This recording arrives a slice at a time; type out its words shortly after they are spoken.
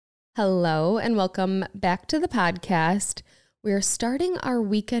Hello and welcome back to the podcast. We're starting our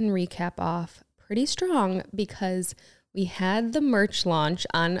weekend recap off pretty strong because we had the merch launch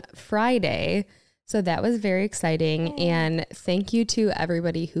on Friday. So that was very exciting. And thank you to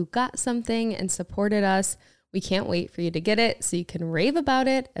everybody who got something and supported us. We can't wait for you to get it so you can rave about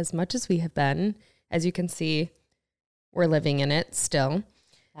it as much as we have been. As you can see, we're living in it still.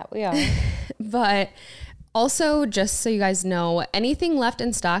 That we are. But also, just so you guys know, anything left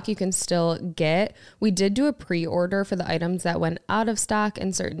in stock you can still get. We did do a pre-order for the items that went out of stock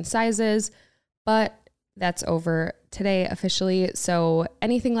in certain sizes, but that's over today officially. So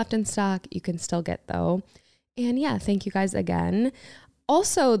anything left in stock you can still get though. And yeah, thank you guys again.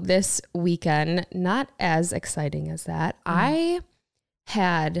 Also this weekend, not as exciting as that, I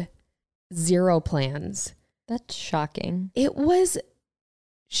had zero plans. That's shocking. It was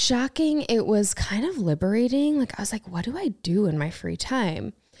shocking. It was kind of liberating. Like, I was like, what do I do in my free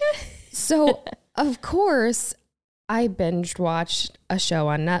time? So, of course, I binge watched a show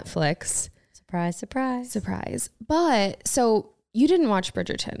on Netflix. Surprise, surprise. Surprise. But, so you didn't watch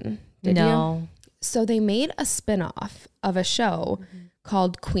Bridgerton, did you? No. So they made a spinoff of a show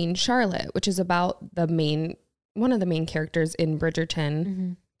called Queen Charlotte, which is about one of the main characters in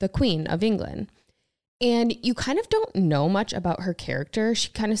Bridgerton, the Queen of England. And you kind of don't know much about her character. She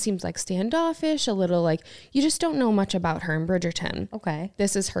kind of seems like standoffish, a little like, you just don't know much about her in Bridgerton. Okay.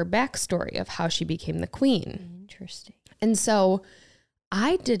 This is her backstory of how she became the queen. Interesting. And so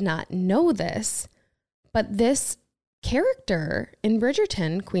I did not know this, but this character in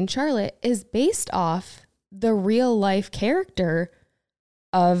Bridgerton, Queen Charlotte, is based off the real life character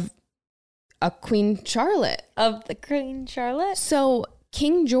of a Queen Charlotte. Of the Queen Charlotte? So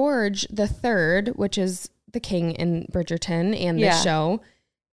King George III, which is the king in Bridgerton and the show,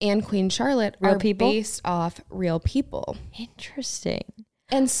 and Queen Charlotte are based off real people. Interesting.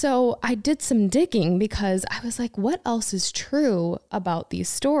 And so I did some digging because I was like, what else is true about these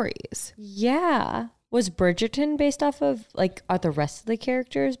stories? Yeah. Was Bridgerton based off of, like, are the rest of the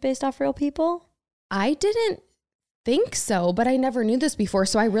characters based off real people? I didn't think so, but I never knew this before.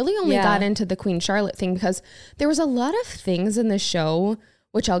 So I really only got into the Queen Charlotte thing because there was a lot of things in the show,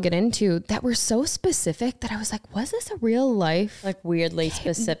 which I'll get into, that were so specific that I was like, was this a real life? Like weirdly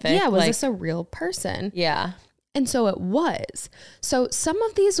specific? Yeah, was this a real person? Yeah. And so it was. So some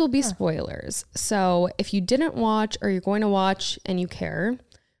of these will be spoilers. So if you didn't watch or you're going to watch and you care,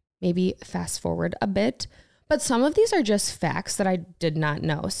 maybe fast forward a bit. But some of these are just facts that I did not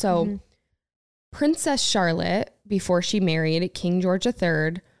know. So Princess Charlotte, before she married King George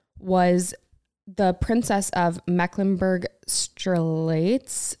III, was the princess of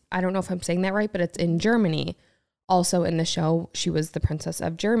Mecklenburg-Strelitz. I don't know if I'm saying that right, but it's in Germany. Also in the show, she was the princess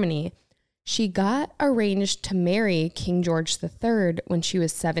of Germany. She got arranged to marry King George III when she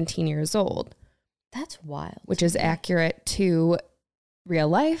was 17 years old. That's wild. Which is accurate to real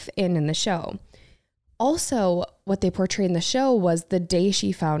life and in the show. Also, what they portrayed in the show was the day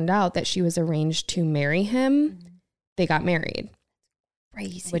she found out that she was arranged to marry him, they got married.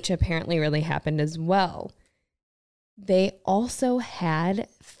 Crazy. Which apparently really happened as well. They also had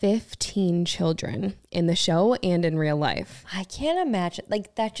 15 children in the show and in real life. I can't imagine.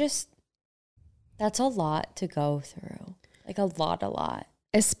 Like, that's a lot to go through. Like, a lot.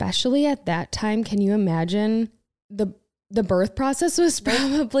 Especially at that time, can you imagine the birth process was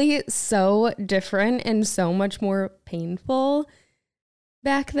probably so different and so much more painful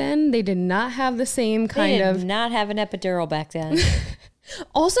back then. They did not have the same kind of... They did not have an epidural back then.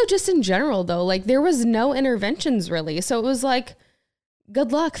 Also, just in general, though, like there was no interventions really. So it was like,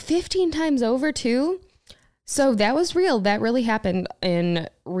 good luck 15 times over too. So that was real. That really happened in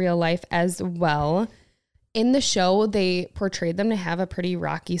real life as well. In the show, they portrayed them to have a pretty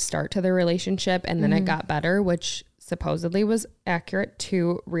rocky start to their relationship. And then it got better, which supposedly was accurate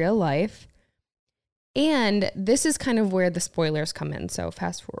to real life. And this is kind of where the spoilers come in. So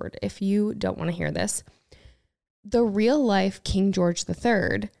fast forward if you don't want to hear this. The real life King George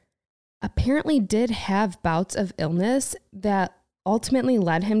III apparently did have bouts of illness that ultimately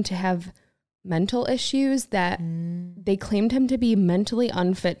led him to have mental issues that they claimed him to be mentally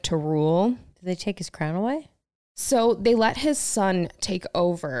unfit to rule. Did they take his crown away? So they let his son take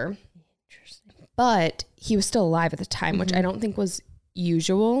over. Interesting. But he was still alive at the time, which I don't think was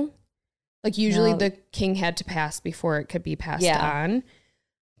usual. Like usually the king had to pass before it could be passed on.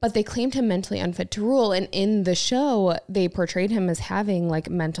 But they claimed him mentally unfit to rule. And in the show, they portrayed him as having like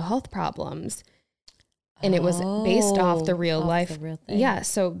mental health problems. And it was based off the real life. The real thing. Yeah,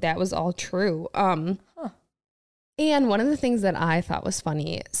 so that was all true. And one of the things that I thought was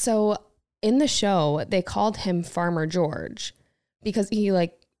funny, so in the show, they called him Farmer George because he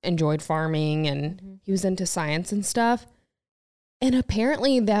like enjoyed farming and he was into science and stuff. And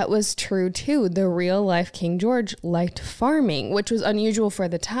apparently that was true too. The real life King George liked farming, which was unusual for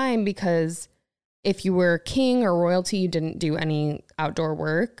the time because if you were king or royalty, you didn't do any outdoor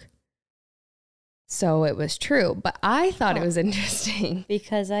work. So it was true. But I thought it was interesting.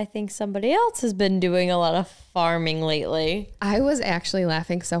 Because I think somebody else has been doing a lot of farming lately. I was actually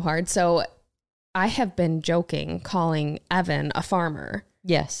laughing so hard. So I have been joking, calling Evan a farmer.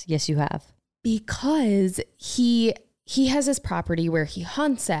 Yes, you have. Because he has his property where he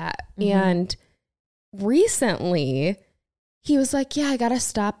hunts at. And recently he was like, yeah, I got to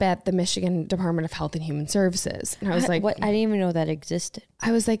stop at the Michigan Department of Health and Human Services. And I was like, what? I didn't even know that existed.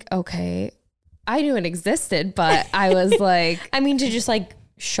 I was like, okay. I knew it existed, but I was like, I mean, to just like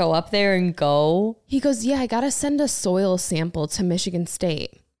show up there and go. He goes, yeah, I got to send a soil sample to Michigan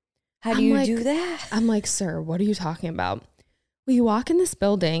State. How do you do that? I'm like, sir, what are you talking about? We walk in this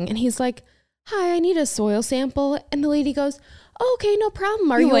building and he's like, hi, I need a soil sample. And the lady goes, oh, okay, no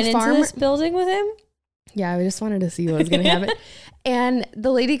problem. Are you went a farmer? Into this building with him? Yeah, I just wanted to see what was going to happen. And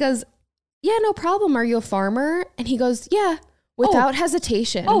the lady goes, yeah, no problem. Are you a farmer? And he goes, yeah, without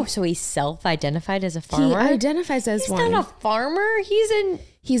hesitation. Oh, so he's self-identified as a farmer? He identifies as one. He's not a farmer.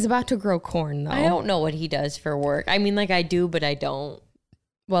 He's about to grow corn, though. I don't know what he does for work. I mean, like I do, but I don't.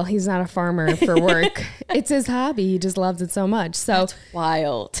 Well, he's not a farmer for work. It's his hobby. He just loves it so much. So that's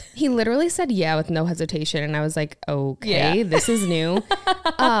wild. He literally said yeah with no hesitation. And I was like, okay, this is new.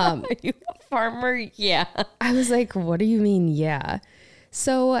 Are you a farmer? Yeah. I was like, what do you mean? Yeah.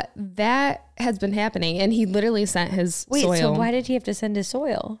 So that has been happening. And he literally sent his soil. So why did he have to send his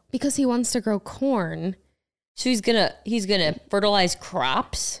soil? Because he wants to grow corn. So he's gonna fertilize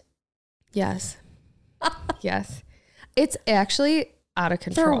crops? Yes. Yes. It's actually out of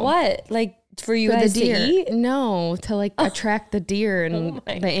control. For what? Like for you guys to eat? No, to like attract the deer and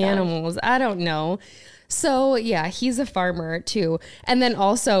the animals. I don't know. So yeah, he's a farmer too. And then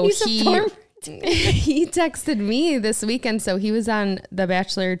also he texted me this weekend. So he was on the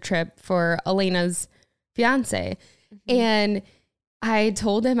bachelor trip for Elena's fiance. And I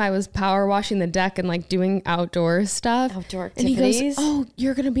told him I was power washing the deck and like doing outdoor stuff. Outdoor activities. And he goes, oh,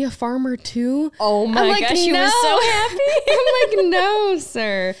 you're going to be a farmer too? Oh my gosh, he was so happy. I'm like, no,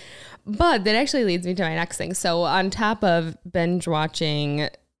 sir. But that actually leads me to my next thing. So on top of binge watching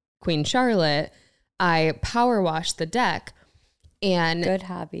Queen Charlotte, I power washed the deck. And good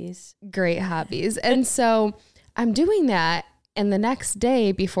hobbies. Great hobbies. And so I'm doing that. And the next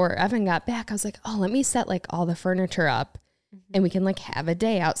day before Evan got back, I was like, oh, let me set like all the furniture up. And we can like have a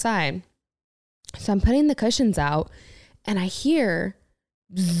day outside. So I'm putting the cushions out and I hear,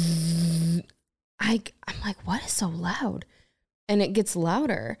 I'm like, what is so loud? And it gets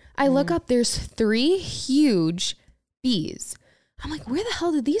louder. I look up, there's 3 huge bees. I'm like, where the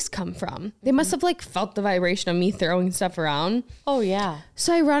hell did these come from? They must have like felt the vibration of me throwing stuff around. Oh yeah.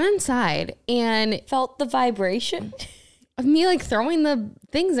 So I run inside and felt the vibration of me like throwing the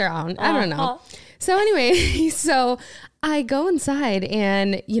things around. I don't know. So anyway, so I go inside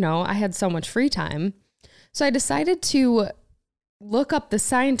and, you know, I had so much free time. So I decided to look up the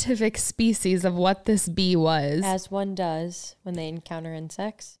scientific species of what this bee was. As one does when they encounter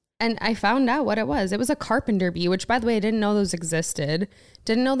insects. And I found out what it was. It was a carpenter bee, which by the way, I didn't know those existed.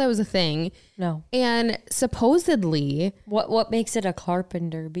 Didn't know that was a thing. No. And supposedly. What makes it a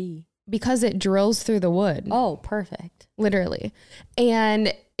carpenter bee? Because it drills through the wood. Oh, perfect. Literally.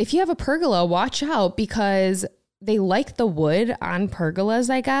 And if you have a pergola, watch out because they like the wood on pergolas,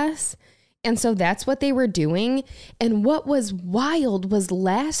 I guess. And so that's what they were doing. And what was wild was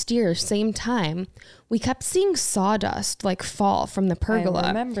last year, same time, we kept seeing sawdust like fall from the pergola. I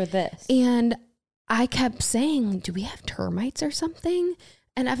remember this. And I kept saying, do we have termites or something?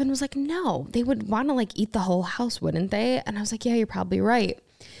 And Evan was like, no, they would want to like eat the whole house, wouldn't they? And I was like, yeah, you're probably right.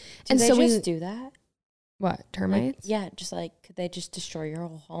 And so we do that? What, termites? Like, yeah, just like, could they just destroy your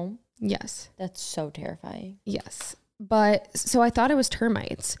whole home? Yes. That's so terrifying. Yes. But so I thought it was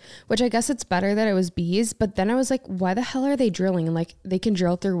termites, which I guess it's better that it was bees. But then I was like, why the hell are they drilling? And like, they can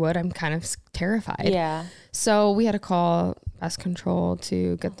drill through wood. I'm kind of terrified. Yeah. So we had to call pest control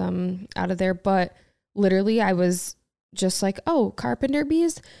to get them out of there. But literally I was just like, oh, carpenter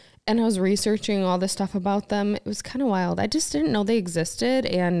bees. And I was researching all this stuff about them. It was kind of wild. I just didn't know they existed.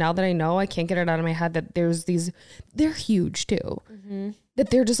 And now that I know, I can't get it out of my head that there's these, they're huge too. Mm-hmm. That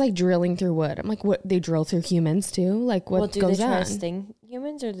they're just like drilling through wood. I'm like, what? They drill through humans too? Like what goes on? Do they try to sting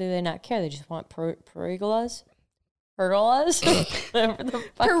humans or do they not care? They just want pergolas? Pergolas? Whatever the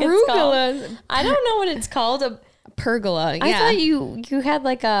fuck it's called. I don't know what it's called. A pergola. Yeah. I thought you had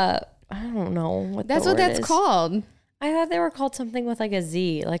like a, I don't know what that's what that's called. I thought they were called something with like a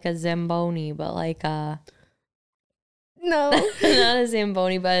Z, like a Zamboni, but like No. not a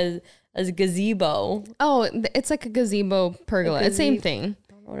Zamboni, but a gazebo. Oh, it's like a gazebo pergola. It's same thing.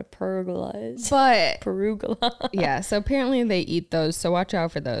 I don't know what a pergola is. But perugula. yeah, so apparently they eat those, so watch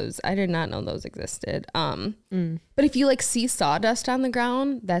out for those. I did not know those existed. But if you like see sawdust on the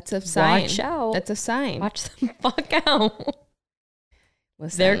ground, that's a sign. Watch out. That's a sign. Watch the fuck out.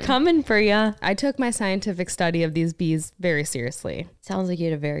 Listen, They're coming for you. I took my scientific study of these bees very seriously. Sounds like you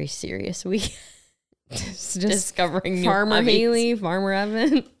had a very serious week. Just discovering Farmer new hobbies. Haley, Farmer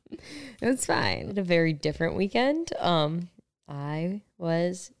Evan. It's I fine. had a very different weekend. I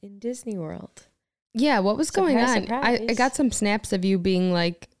was in Disney World. Yeah, what was going on? Surprise. I got some snaps of you being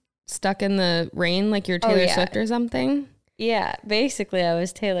like stuck in the rain like you're Taylor Swift or something. Yeah, basically I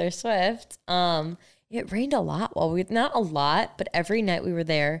was Taylor Swift. It rained a lot not a lot, but every night we were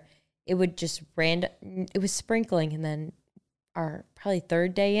there, it would just it was sprinkling, and then our probably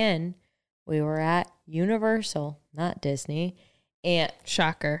third day in, we were at Universal, not Disney. And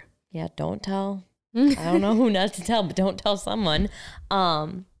Shocker. yeah, don't tell. I don't know who not to tell, but don't tell someone.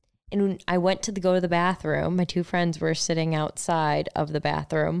 And when I went to go to the bathroom, my two friends were sitting outside of the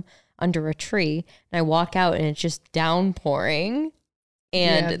bathroom under a tree, and I walk out and it's just downpouring,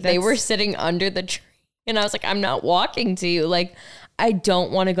 and they were sitting under the tree, and I was like, I'm not walking to you. Like, I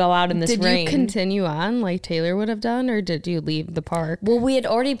don't want to go out in this rain. Did you continue on like Taylor would have done, or did you leave the park? Well, we had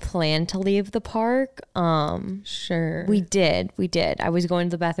already planned to leave the park. Sure. We did. I was going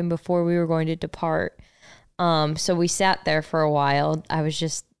to the bathroom before we were going to depart. So we sat there for a while. I was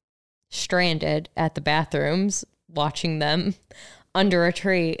just stranded at the bathrooms watching them under a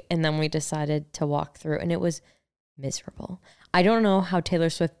tree, and then we decided to walk through, and it was miserable. I don't know how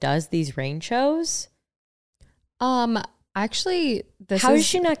Taylor Swift does these rain shows. Actually, how does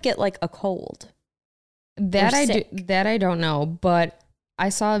she not get like a cold? That I don't know, but I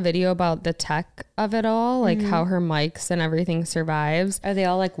saw a video about the tech of it all, like how her mics and everything survives. Are they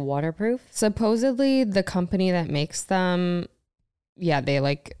all like waterproof? Supposedly the company that makes them, yeah,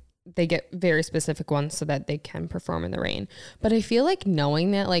 they get very specific ones so that they can perform in the rain. But I feel like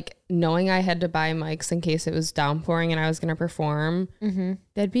knowing I had to buy mics in case it was downpouring and I was going to perform,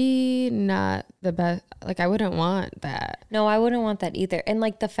 that'd be not the best. Like, I wouldn't want that. No, I wouldn't want that either. And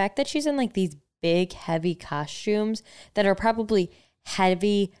like the fact that she's in like these big, heavy costumes that are probably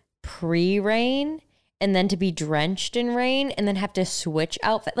heavy pre-rain, and then to be drenched in rain and then have to switch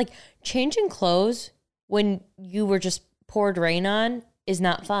outfit, like changing clothes when you were just poured rain on is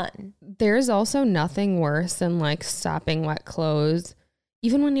not fun. There's also nothing worse than like stopping wet clothes,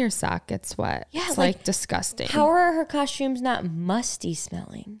 even when your sock gets wet. Yeah, it's like disgusting. How are her costumes not musty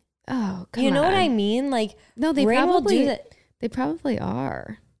smelling? Oh, come on. You know what I mean? Like, no, they probably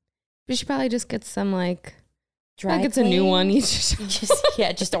are. You should probably just get some like dry it's a new one. You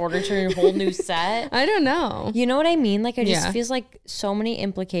just order a whole new set. I don't know. You know what I mean? Like, it just feels like so many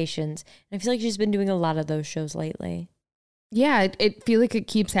implications. And I feel like she's been doing a lot of those shows lately. Yeah, it feel like it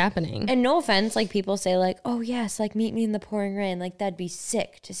keeps happening. And no offense, like people say like, oh yes, like meet me in the pouring rain. Like that'd be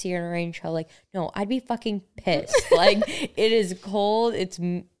sick to see her in a rain show. Like, no, I'd be fucking pissed. Like it is cold. It's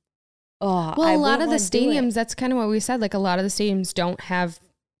a lot of the stadiums, that's kind of what we said. Like a lot of the stadiums don't have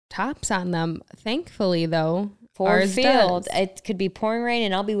tops on them. Thankfully though, Ford Field, it could be pouring rain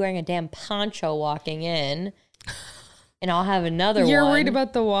and I'll be wearing a damn poncho walking in. And I'll have another one. You're worried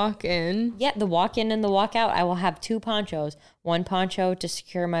about the walk-in? Yeah, the walk-in and the walk-out. I will have two ponchos. One poncho to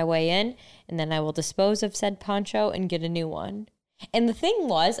secure my way in, and then I will dispose of said poncho and get a new one. And the thing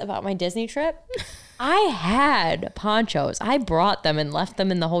was about my Disney trip, I had ponchos. I brought them and left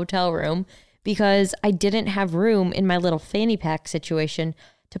them in the hotel room because I didn't have room in my little fanny pack situation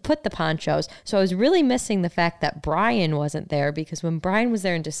to put the ponchos. So I was really missing the fact that Brian wasn't there, because when Brian was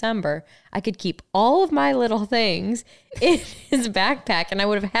there in December, I could keep all of my little things in his backpack and I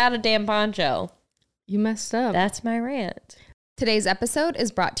would have had a damn poncho. You messed up. That's my rant. Today's episode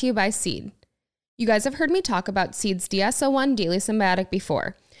is brought to you by Seed. You guys have heard me talk about Seed's DS-01 Daily Symbiotic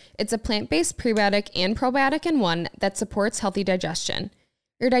before. It's a plant-based prebiotic and probiotic in one that supports healthy digestion.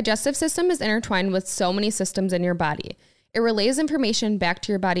 Your digestive system is intertwined with so many systems in your body. It relays information back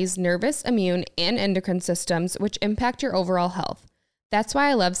to your body's nervous, immune, and endocrine systems, which impact your overall health. That's why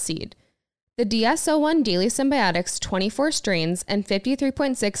I love Seed. The DS-01 Daily Symbiotics 24 strains and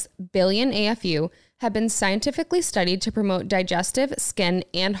 53.6 billion AFU have been scientifically studied to promote digestive, skin,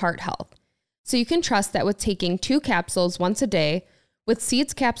 and heart health. So you can trust that with taking 2 capsules once a day, with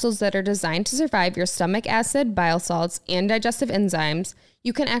Seed's capsules that are designed to survive your stomach acid, bile salts, and digestive enzymes,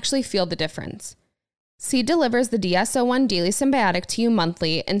 you can actually feel the difference. Seed delivers the DS-01 Daily Symbiotic to you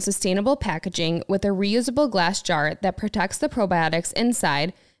monthly in sustainable packaging with a reusable glass jar that protects the probiotics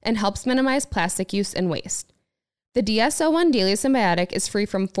inside and helps minimize plastic use and waste. The DS-01 Daily Symbiotic is free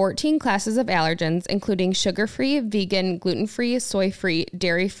from 14 classes of allergens, including sugar-free, vegan, gluten-free, soy-free,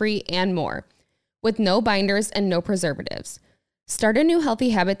 dairy-free, and more, with no binders and no preservatives. Start a new healthy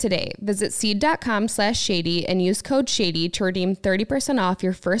habit today. Visit seed.com/shady and use code SHADY to redeem 30% off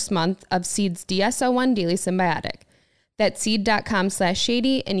your first month of Seed's DS-01 Daily Symbiotic. That's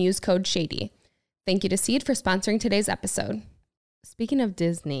seed.com/shady and use code SHADY. Thank you to Seed for sponsoring today's episode. Speaking of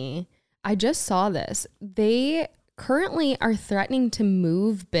Disney, I just saw this. They currently are threatening to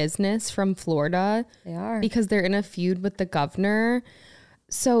move business from Florida. They are. Because they're in a feud with the governor.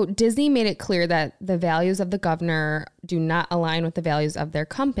 So Disney made it clear that the values of the governor do not align with the values of their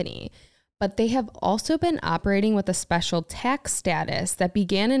company. But they have also been operating with a special tax status that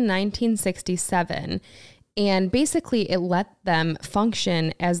began in 1967. And basically it let them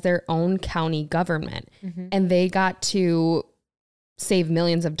function as their own county government. Mm-hmm. And they got to save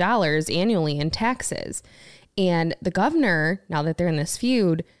millions of dollars annually in taxes. And the governor, now that they're in this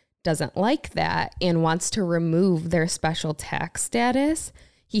feud, doesn't like that and wants to remove their special tax status.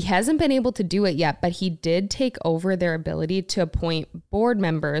 He hasn't been able to do it yet, but he did take over their ability to appoint board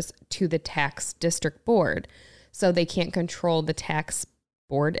members to the tax district board. So they can't control the tax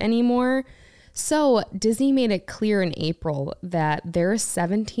board anymore. So Disney made it clear in April that their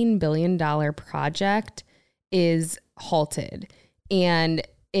 $17 billion project is halted. And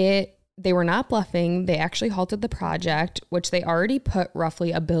they were not bluffing. They actually halted the project, which they already put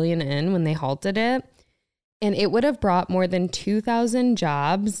roughly $1 billion in when they halted it. And it would have brought more than 2,000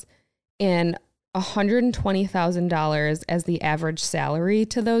 jobs and $120,000 as the average salary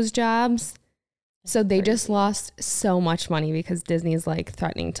to those jobs. So they just lost so much money because Disney is like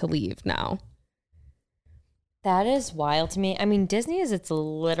threatening to leave now. That is wild to me. I mean, Disney is its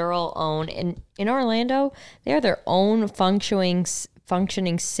literal own. In Orlando, they are their own functioning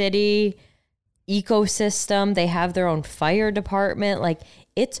city ecosystem. They have their own fire department. Like,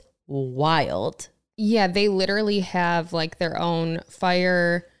 it's wild. Yeah, they literally have like their own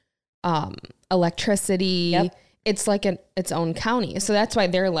fire, electricity. Yep. It's like its own county. So that's why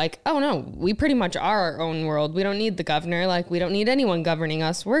they're like, oh no, we pretty much are our own world. We don't need the governor. Like, we don't need anyone governing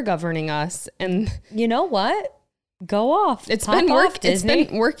us. We're governing us. And you know what? Go off. It's been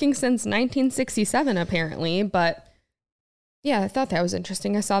working since 1967 apparently, but yeah, I thought that was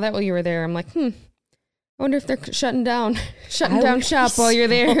interesting. I saw that while you were there. I'm like, I wonder if they're shutting down shop while you're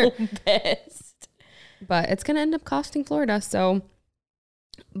there. Pissed. But it's going to end up costing Florida. So,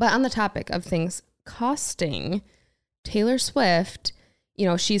 but on the topic of things costing, Taylor Swift,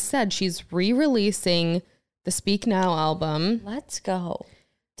 she said she's re-releasing the Speak Now album. Let's go.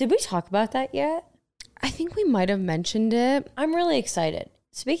 Did we talk about that yet? I think we might have mentioned it. I'm really excited.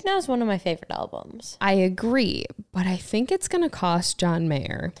 Speak Now is one of my favorite albums. I agree, but I think it's going to cost John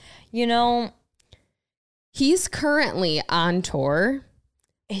Mayer. He's currently on tour.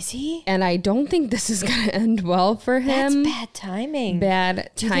 Is he? And I don't think this is going to end well for him. That's bad timing.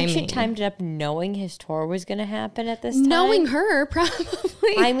 Bad timing. Do you think she timed it up knowing his tour was going to happen at this time? Knowing her,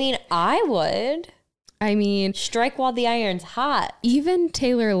 probably. I mean, I would. Strike while the iron's hot. Even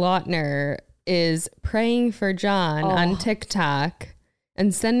Taylor Lautner is praying for John on TikTok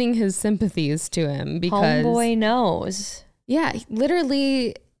and sending his sympathies to him because homeboy knows. Yeah,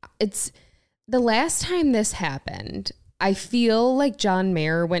 literally, it's the last time this happened, I feel like John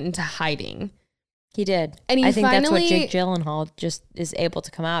Mayer went into hiding. He did. And I think that's what Jake Gyllenhaal just is able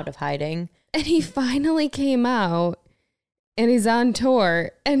to come out of hiding. And he finally came out and he's on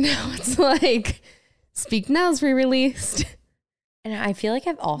tour. And now it's like, Speak Now's re-released. And I feel like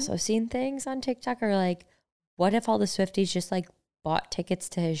I've also seen things on TikTok are like, what if all the Swifties just like bought tickets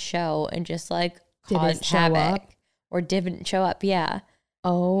to his show and just like caused havoc or didn't show up? Yeah.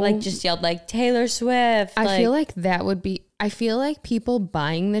 Oh. Like just yelled like Taylor Swift. I feel like that would be, I feel like people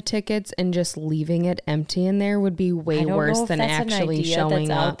buying the tickets and just leaving it empty in there would be way worse than actually showing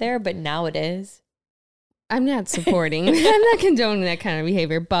that's up out there, but now it is. I'm not supporting, I'm not condoning that kind of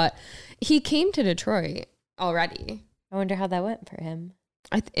behavior, but he came to Detroit already. I wonder how that went for him.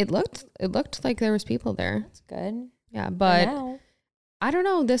 It looked like there was people there. That's good. Yeah, but I don't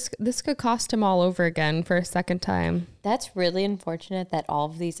know. This could cost him all over again for a second time. That's really unfortunate that all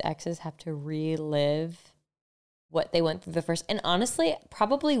of these exes have to relive what they went through the first. And honestly,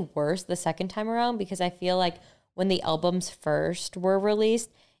 probably worse the second time around because I feel like when the albums first were released,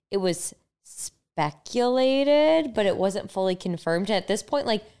 it was speculated, but it wasn't fully confirmed. And at this point,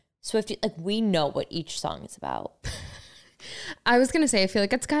 like Swiftie, like we know what each song is about. I was going to say, I feel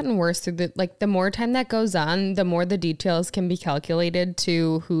like it's gotten worse through the more time that goes on, the more the details can be calculated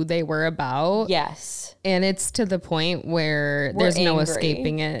to who they were about. Yes. And it's to the point where there's no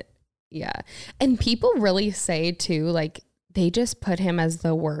escaping it. Yeah. And people really say too, like, they just put him as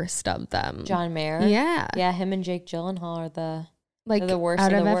the worst of them. John Mayer. Yeah. Yeah. Him and Jake Gyllenhaal are the worst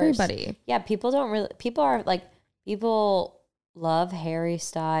out of everybody. Yeah. People love Harry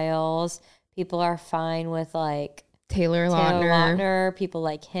Styles. People are fine with like Taylor Lautner. People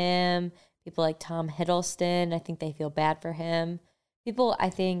like him. People like Tom Hiddleston. I think they feel bad for him.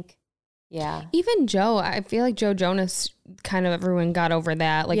 Yeah. Even Joe, I feel like Joe Jonas, kind of everyone got over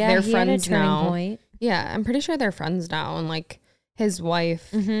that. Like, they're friends now. Point. Yeah, I'm pretty sure they're friends now. And like his wife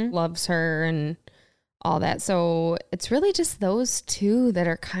loves her and all that. So it's really just those two that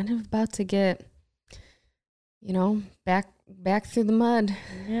are kind of about to get, back through the mud.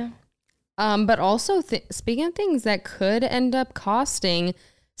 Yeah. But also, speaking of things that could end up costing,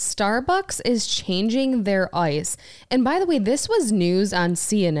 Starbucks is changing their ice. And by the way, this was news on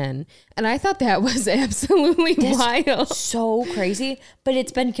CNN, and I thought that was absolutely wild. So crazy. But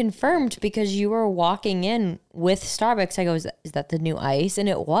it's been confirmed because you were walking in with Starbucks. I go, is that the new ice? And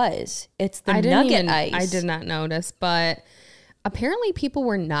it was. It's the nugget ice. I did not notice, but apparently people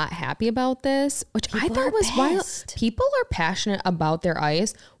were not happy about this, which I thought was wild. People are passionate about their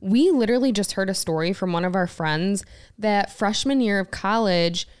ice. We literally just heard a story from one of our friends that freshman year of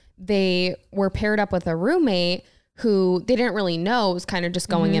college, they were paired up with a roommate who they didn't really know, was kind of just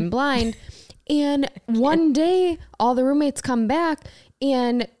going in blind. And one day all the roommates come back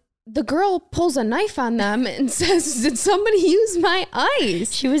and the girl pulls a knife on them and says, "Did somebody use my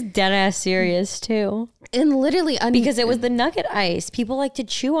ice?" She was dead ass serious too. And literally, because it was the nugget ice. People like to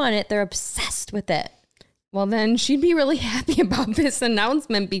chew on it. They're obsessed with it. Well, then she'd be really happy about this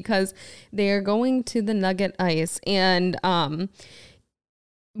announcement because they are going to the nugget ice. And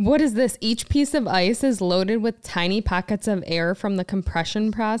what is this? Each piece of ice is loaded with tiny pockets of air from the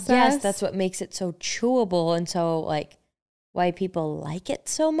compression process. Yes, that's what makes it so chewable and so like why people like it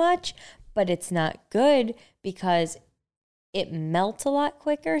so much. But it's not good because it melts a lot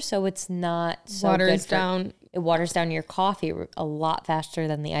quicker, so it's not so good. It waters down your coffee a lot faster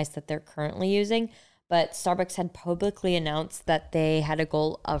than the ice that they're currently using. But Starbucks had publicly announced that they had a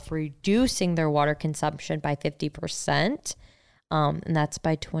goal of reducing their water consumption by 50%, and that's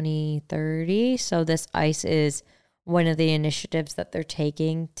by 2030. So this ice is one of the initiatives that they're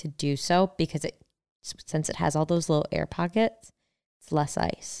taking to do so because since it has all those little air pockets, it's less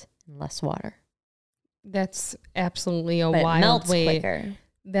ice and less water. That's absolutely a wild way. Quicker.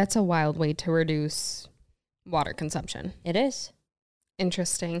 That's a wild way to reduce water consumption. It is.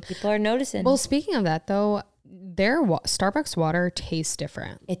 Interesting. People are noticing. Well, speaking of that, though, their Starbucks water tastes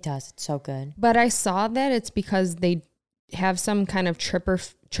different. It does. It's so good. But I saw that it's because they have some kind of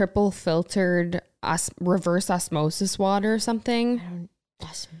triple filtered reverse osmosis water or something.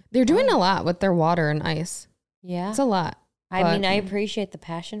 They're doing a lot with their water and ice. Yeah. It's a lot. I appreciate the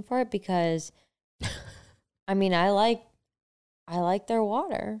passion for it because I like their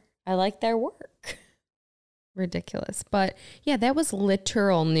water. I like their work. Ridiculous. But yeah, that was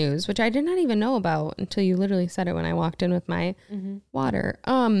literal news, which I did not even know about until you literally said it when I walked in with my water.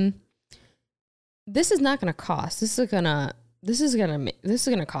 This is not going to cost. This is going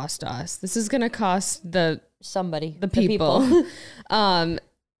to cost us. This is going to cost the people.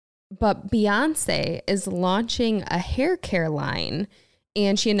 But Beyonce is launching a hair care line,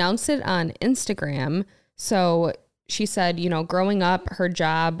 and she announced it on Instagram. So she said, growing up, her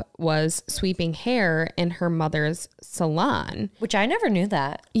job was sweeping hair in her mother's salon. Which I never knew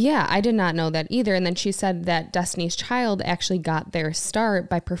that. Yeah, I did not know that either. And then she said that Destiny's Child actually got their start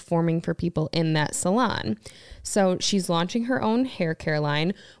by performing for people in that salon. So she's launching her own hair care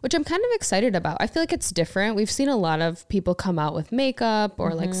line, which I'm kind of excited about. I feel like it's different. We've seen a lot of people come out with makeup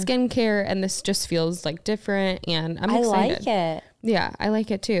or like skincare, and this just feels like different. And I'm excited. I like it. Yeah, I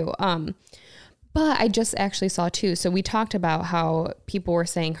like it too. But I just actually saw too. So we talked about how people were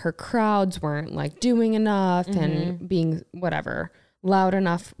saying her crowds weren't like doing enough and being whatever, loud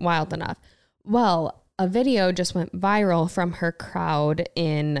enough, wild enough. Well, a video just went viral from her crowd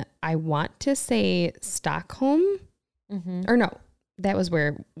in, I want to say Stockholm, or no, that was where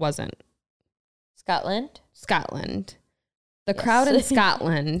it wasn't. Scotland. The crowd in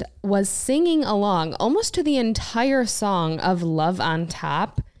Scotland was singing along almost to the entire song of Love on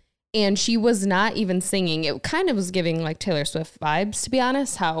Top. And she was not even singing. It kind of was giving like Taylor Swift vibes, to be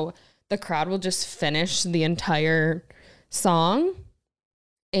honest, how the crowd will just finish the entire song.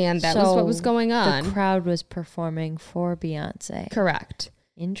 And that was what was going on. The crowd was performing for Beyonce. Correct.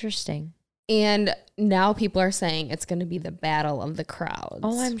 Interesting. And now people are saying it's going to be the battle of the crowds.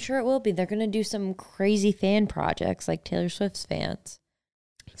 Oh, I'm sure it will be. They're going to do some crazy fan projects like Taylor Swift's fans.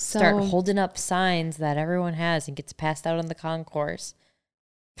 Start holding up signs that everyone has and gets passed out on the concourse.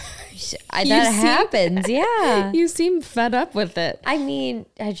 That happens, yeah. You seem fed up with it. I mean,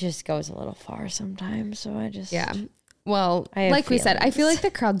 it just goes a little far sometimes, so I just... Yeah. Well, like we said, I feel like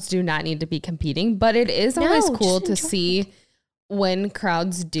the crowds do not need to be competing, but it is always cool to see when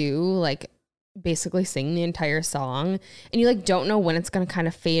crowds do, like, basically sing the entire song and you like don't know when it's going to kind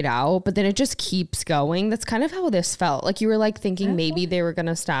of fade out, but then it just keeps going. That's kind of how this felt. Like you were like thinking maybe they were going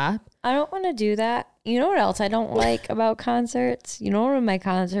to stop. I don't want to do that. You know what else I don't like about concerts? You know what my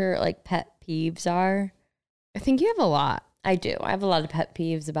concert like pet peeves are? I think you have a lot. I do. I have a lot of pet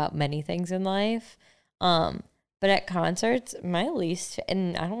peeves about many things in life. But at concerts, my least,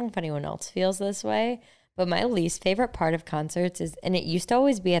 and I don't know if anyone else feels this way, but my least favorite part of concerts is, and it used to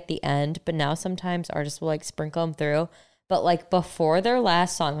always be at the end, but now sometimes artists will like sprinkle them through. But like before their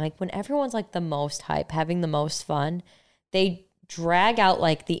last song, like when everyone's like the most hype, having the most fun, they drag out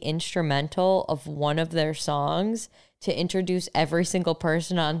like the instrumental of one of their songs to introduce every single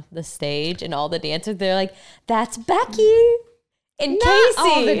person on the stage and all the dancers. They're like, that's Becky and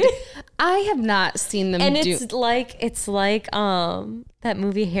Casey. I have not seen them and it's like that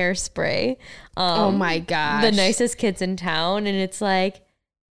movie Hairspray. Oh my gosh. The Nicest Kids in Town. And it's like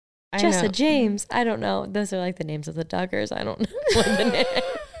Jessa James. I don't know. Those are like the names of the Duggars. I don't know what the name.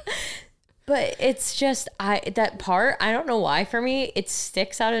 But it's just that part, I don't know why for me, it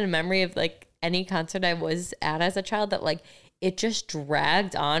sticks out in a memory of like any concert I was at as a child that like it just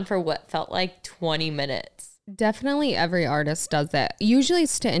dragged on for what felt like 20 minutes. Definitely every artist does that. Usually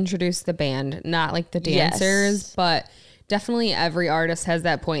it's to introduce the band, not like the dancers, but definitely every artist has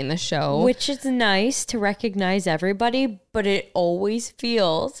that point in the show. Which is nice to recognize everybody, but it always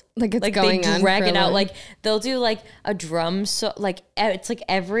feels like it's going on. They drag it out. Like they'll do like a drum, so like it's like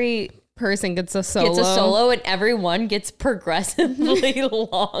every person gets a solo and everyone gets progressively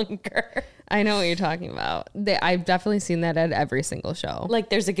longer. I know what you're talking about. I've definitely seen that at every single show. Like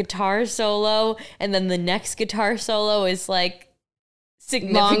there's a guitar solo and then the next guitar solo is like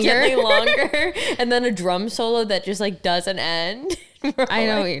significantly longer and then a drum solo that just like doesn't end. I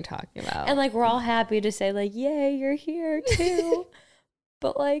know what you're talking about. And like we're all happy to say like, yay, you're here too.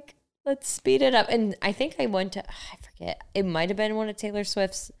 But like, let's speed it up. And I think I forget, it might have been one of Taylor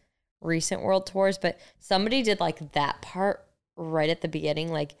Swift's recent world tours, but somebody did like that part right at the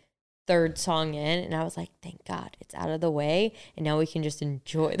beginning, like third song in, and I was like, thank God it's out of the way and now we can just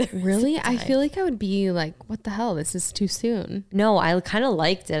enjoy the Really? I feel like I would be like, what the hell, this is too soon. No, I kind of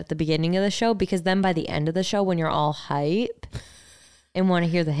liked it at the beginning of the show because then by the end of the show when you're all hype and want to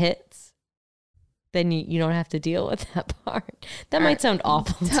hear the hits, then you don't have to deal with that part. That might sound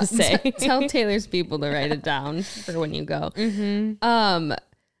awful to say. Tell Taylor's people to write it down for when you go. Mm-hmm.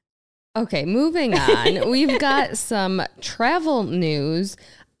 Okay, moving on. We've got some travel news.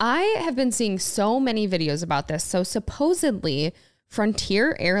 I have been seeing so many videos about this. So supposedly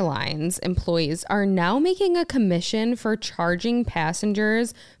Frontier Airlines employees are now making a commission for charging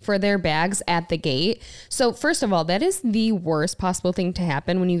passengers for their bags at the gate. So first of all, that is the worst possible thing to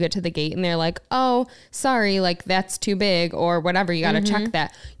happen when you get to the gate and they're like, oh, sorry, like that's too big or whatever. You got to check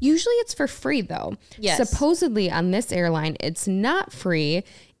that. Usually it's for free though. Yes. Supposedly on this airline, it's not free.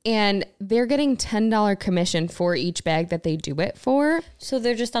 And they're getting $10 commission for each bag that they do it for. So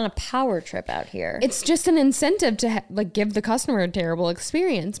they're just on a power trip out here. It's just an incentive to like give the customer a terrible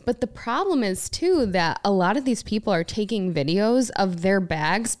experience. But the problem is too that a lot of these people are taking videos of their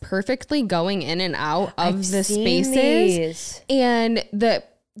bags perfectly going in and out of the spaces. And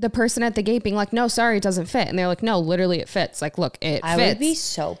the person at the gate being like, no, sorry, it doesn't fit. And they're like, no, literally it fits. Like, look, it fits. I would be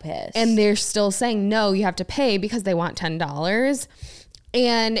so pissed. And they're still saying, no, you have to pay because they want $10.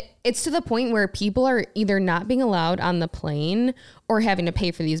 And it's to the point where people are either not being allowed on the plane or having to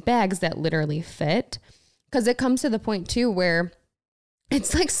pay for these bags that literally fit. Because it comes to the point too where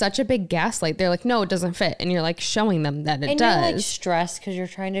it's like such a big gaslight. They're like, no, it doesn't fit. And you're like showing them that it does. And you're like stressed because you're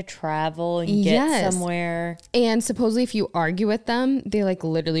trying to travel and get somewhere. And supposedly if you argue with them, they like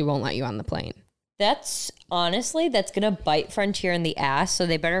literally won't let you on the plane. That's honestly, that's going to bite Frontier in the ass. So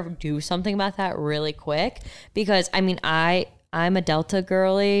they better do something about that really quick. Because I mean, I'm a Delta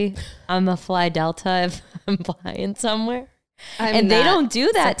girly. I'm a fly Delta if I'm flying somewhere. And they don't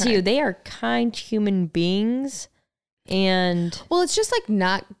do that to you. They are kind human beings. And well, it's just like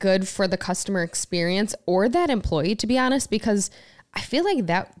not good for the customer experience or that employee, to be honest, because I feel like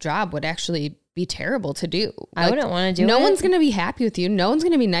that job would actually be terrible to do. I wouldn't want to do it. No one's going to be happy with you. No one's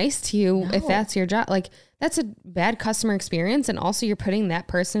going to be nice to you if that's your job. Like that's a bad customer experience. And also you're putting that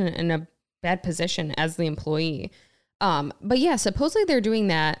person in a bad position as the employee. But yeah, supposedly they're doing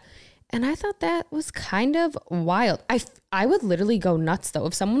that. And I thought that was kind of wild. I would literally go nuts though.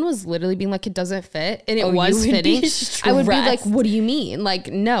 If someone was literally being like, it doesn't fit and it was fitting, I would be like, what do you mean? Like,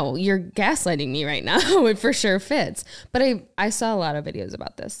 no, you're gaslighting me right now. It for sure fits. But I saw a lot of videos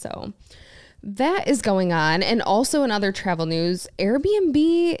about this. So that is going on. And also in other travel news,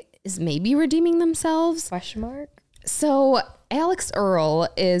 Airbnb is maybe redeeming themselves. Question mark? So Alex Earle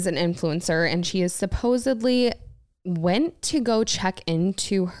is an influencer and she is supposedly went to go check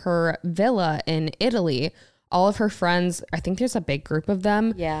into her villa in Italy. All of her friends, I think there's a big group of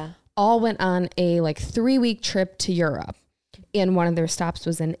them. Yeah. All went on a 3-week trip to Europe. And one of their stops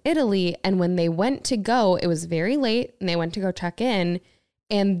was in Italy. And when they went to go, it was very late and they went to go check in.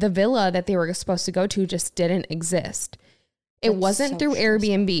 And the villa that they were supposed to go to just didn't exist. It wasn't through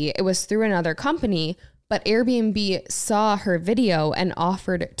Airbnb. It was through another company. But Airbnb saw her video and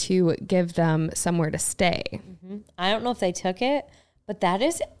offered to give them somewhere to stay. Mm-hmm. I don't know if they took it, but that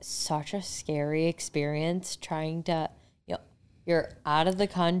is such a scary experience trying to, you're out of the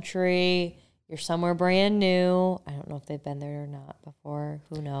country, you're somewhere brand new. I don't know if they've been there or not before.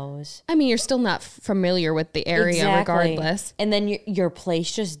 Who knows? I mean, you're still not familiar with the area regardless. And then your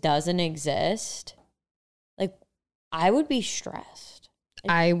place just doesn't exist. Like, I would be stressed.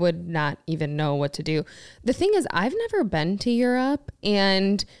 I would not even know what to do. The thing is, I've never been to Europe,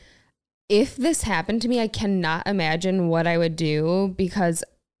 and if this happened to me, I cannot imagine what I would do because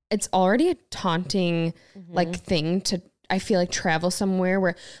it's already a taunting thing to, I feel like, travel somewhere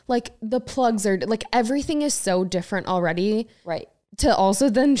where the plugs are everything is so different already. Right. To also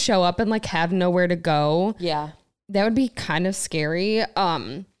then show up and have nowhere to go. Yeah. That would be kind of scary.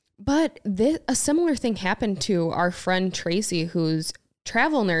 But a similar thing happened to our friend Tracy, who's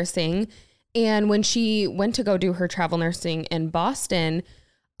travel nursing, and when she went to go do her travel nursing in Boston,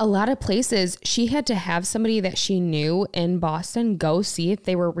 a lot of places she had to have somebody that she knew in Boston go see if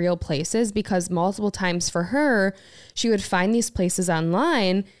they were real places, because multiple times for her she would find these places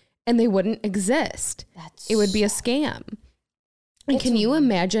online and they wouldn't exist. It would be a scam. And can you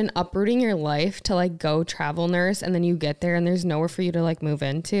imagine uprooting your life to go travel nurse and then you get there and there's nowhere for you to move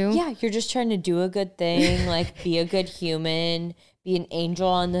into? Yeah, you're just trying to do a good thing, be a good human, be an angel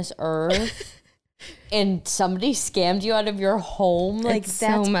on this earth, and somebody scammed you out of your home. It's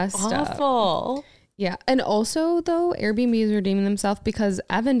that's so messed awful. Up. Yeah. And also, though, Airbnb is redeeming themselves because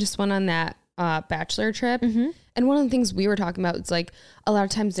Evan just went on that bachelor trip. Mm-hmm. And one of the things we were talking about is a lot of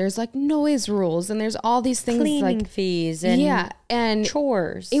times there's noise rules and there's all these things cleaning fees and and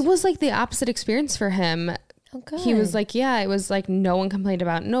chores. It was the opposite experience for him. Oh, good. He was it was no one complained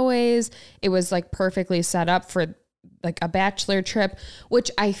about noise. It was perfectly set up for a bachelor trip,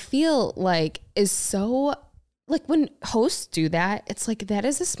 which I feel is so when hosts do that, it's that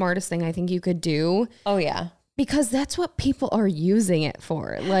is the smartest thing I think you could do. Oh yeah. Because that's what people are using it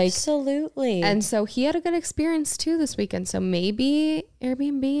for. Absolutely. And so he had a good experience too this weekend. So maybe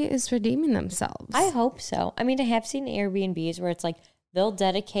Airbnb is redeeming themselves. I hope so. I mean, I have seen Airbnbs where it's they'll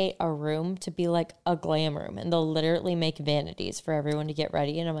dedicate a room to be a glam room, and they'll literally make vanities for everyone to get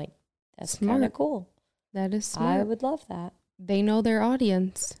ready. And I'm that's kind of cool. That is smart. I would love that. They know their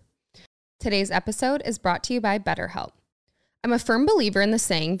audience. Today's episode is brought to you by BetterHelp. I'm a firm believer in the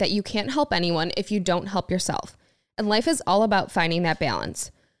saying that you can't help anyone if you don't help yourself. And life is all about finding that balance.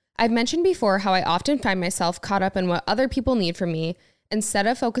 I've mentioned before how I often find myself caught up in what other people need from me instead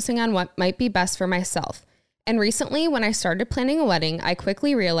of focusing on what might be best for myself. And recently, when I started planning a wedding, I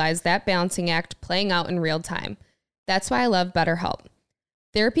quickly realized that balancing act playing out in real time. That's why I love BetterHelp.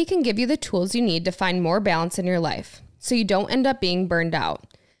 Therapy can give you the tools you need to find more balance in your life, so you don't end up being burned out.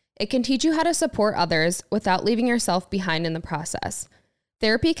 It can teach you how to support others without leaving yourself behind in the process.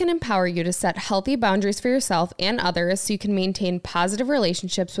 Therapy can empower you to set healthy boundaries for yourself and others so you can maintain positive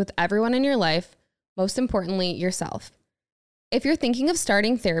relationships with everyone in your life, most importantly, yourself. If you're thinking of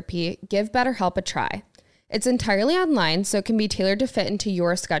starting therapy, give BetterHelp a try. It's entirely online, so it can be tailored to fit into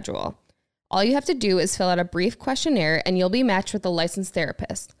your schedule. All you have to do is fill out a brief questionnaire and you'll be matched with a licensed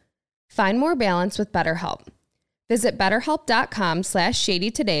therapist. Find more balance with BetterHelp. Visit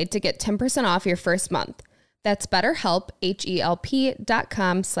BetterHelp.com/shady today to get 10% off your first month. That's BetterHelp,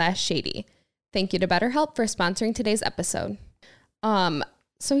 HELP.com/shady. Thank you to BetterHelp for sponsoring today's episode.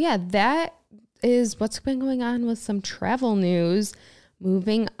 So yeah, that is what's been going on with some travel news.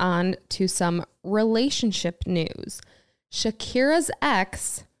 Moving on to some relationship news. Shakira's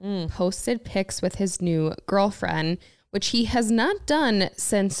ex posted pics with his new girlfriend, which he has not done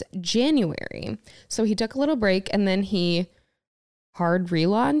since January. So he took a little break and then he hard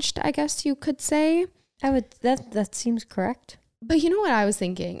relaunched, I guess you could say. That seems correct. But you know what I was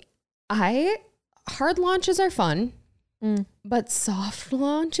thinking? Hard launches are fun, but soft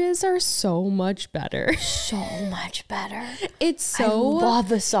launches are so much better. So much better. I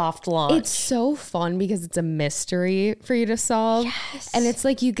love a soft launch. It's so fun because it's a mystery for you to solve. Yes. And it's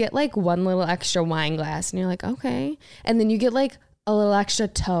like you get like one little extra wine glass and you're like, okay. And then you get like a little extra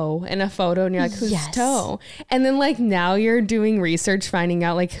toe in a photo and you're like, whose toe? And then like now you're doing research finding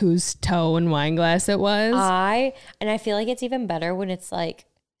out like whose toe and wine glass it was. I feel like it's even better when it's like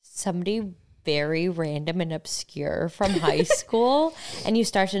somebody very random and obscure from high school and you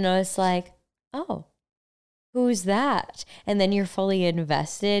start to notice like, oh, who's that? And then you're fully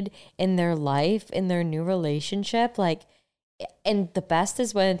invested in their life, in their new relationship. Like, and the best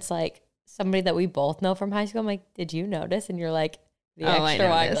is when it's like somebody that we both know from high school. I'm like, did you notice? And you're like, the extra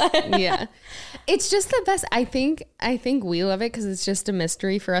wine glass. Yeah. It's just the best. I think we love it because it's just a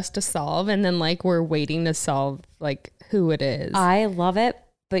mystery for us to solve. And then like we're waiting to solve like who it is. I love it.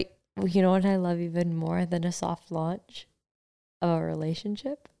 But you know what I love even more than a soft launch of a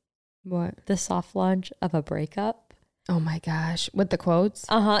relationship? What? The soft launch of a breakup. Oh my gosh. With the quotes?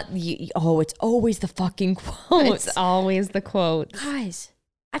 It's always the fucking quotes. It's always the quotes. Guys,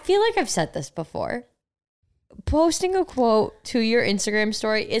 I feel like I've said this before. Posting a quote to your Instagram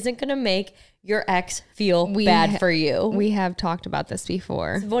story isn't going to make your ex feel bad for you. We have talked about this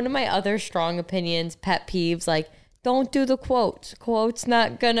before. It's one of my other strong opinions, pet peeves, like don't do the quotes. Quotes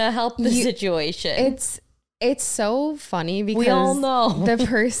not going to help the situation. It's so funny because we all know the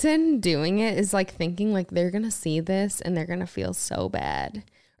person doing it is like thinking like they're going to see this and they're going to feel so bad.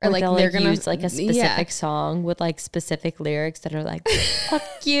 Or like they'll they're like going to use like a specific song with like specific lyrics that are like, fuck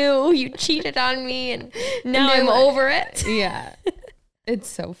you cheated on me and now I'm over it. Yeah. It's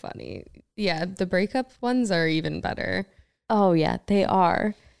so funny. Yeah. The breakup ones are even better. Oh yeah, they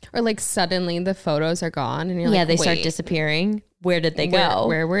are. Or like suddenly the photos are gone and you're like, they start disappearing. Where did they go?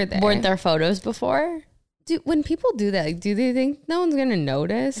 Where were they? Weren't there photos before? When people do that, like, do they think no one's gonna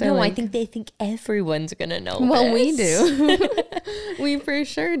notice? No, like, I think they think everyone's gonna notice. Well, we do. We for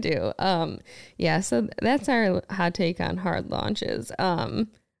sure do. Yeah. So that's our hot take on hard launches.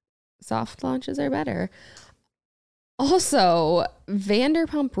 Soft launches are better. Also,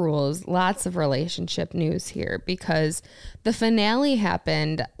 Vanderpump Rules. Lots of relationship news here because the finale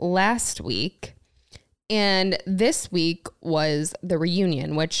happened last week. And this week was the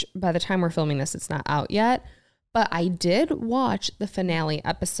reunion, which by the time we're filming this, it's not out yet. But I did watch the finale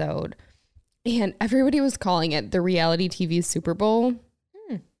episode and everybody was calling it the reality TV Super Bowl,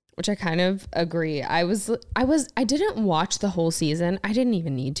 which I kind of agree. I didn't watch the whole season. I didn't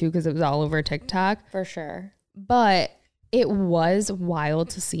even need to because it was all over TikTok. For sure. But it was wild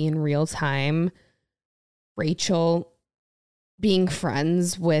to see in real time Rachel being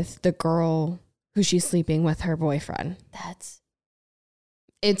friends with the girl who she's sleeping with her boyfriend.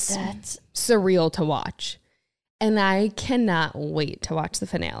 It's surreal to watch. And I cannot wait to watch the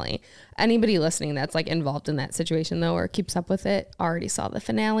finale. Anybody listening that's like involved in that situation though, or keeps up with it, already saw the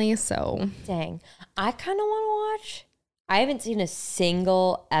finale. So dang, I kind of want to watch. I haven't seen a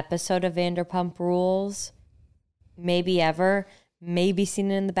single episode of Vanderpump Rules, maybe ever. Maybe seen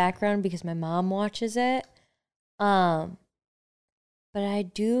it in the background because my mom watches it. But I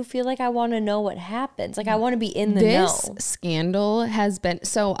do feel like I want to know what happens. Like I want to be in the know. This scandal has been,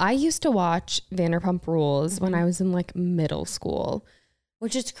 so I used to watch Vanderpump Rules when I was in like middle school.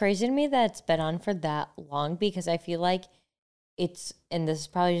 Which is crazy to me that it's been on for that long because I feel like it's, and this is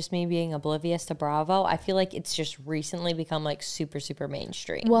probably just me being oblivious to Bravo, I feel like it's just recently become like super, super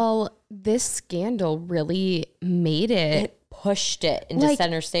mainstream. Well, this scandal really made it. Pushed it into like,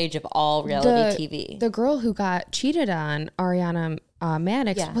 center stage of all reality TV. The girl who got cheated on, Ariana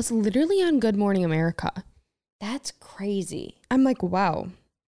Maddox, was literally on Good Morning America. That's crazy. I'm like, wow,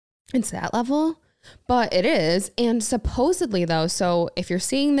 it's that level? But it is. And supposedly though, so if you're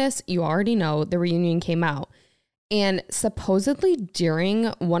seeing this, you already know the reunion came out. And supposedly during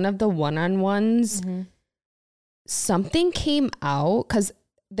one of the one-on-ones, something came out because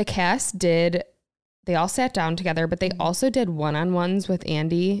the cast did, they all sat down together, but they also did one-on-ones with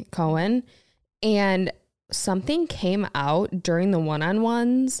Andy Cohen. And something came out during the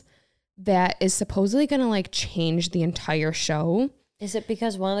one-on-ones that is supposedly going to like change the entire show. Is it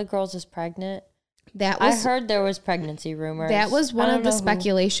because one of the girls is pregnant? I heard there was pregnancy rumors. That was one of the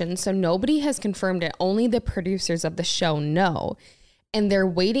speculations. So nobody has confirmed it. Only the producers of the show know. And they're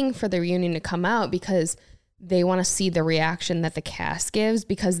waiting for the reunion to come out because they want to see the reaction that the cast gives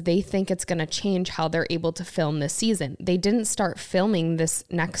because they think it's going to change how they're able to film this season. They didn't start filming this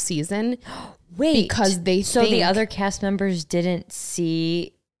next season. Wait. Because they So the other cast members didn't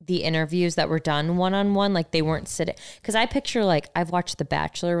see the interviews that were done one-on-one, like they weren't sitting, because I picture, like, I've watched the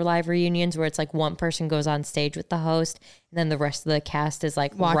Bachelor live reunions where it's like one person goes on stage with the host and then the rest of the cast is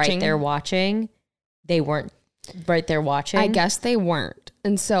like right there watching. They weren't right there watching. I guess they weren't.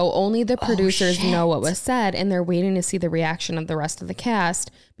 And so only the producers know what was said, and they're waiting to see the reaction of the rest of the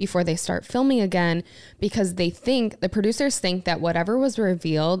cast before they start filming again, because the producers think that whatever was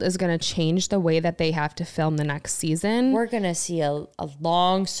revealed is going to change the way that they have to film the next season. We're going to see a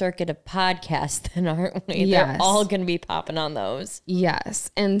long circuit of podcasts then, aren't we? Yes. They're all going to be popping on those. Yes.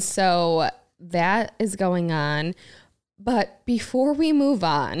 And so that is going on. But before we move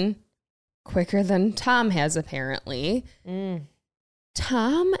on, quicker than Tom has apparently,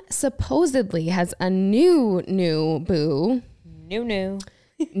 Tom supposedly has a new boo. New.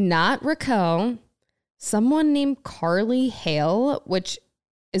 Not Raquel. Someone named Carly Hale, which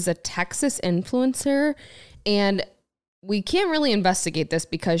is a Texas influencer. And we can't really investigate this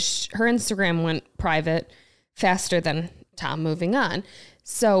because her Instagram went private faster than Tom moving on.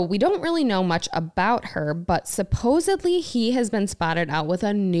 So we don't really know much about her, but supposedly he has been spotted out with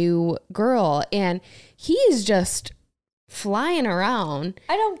a new girl, and he's just flying around.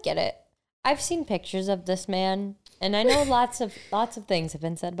 I don't get it. I've seen pictures of this man, and I know lots of things have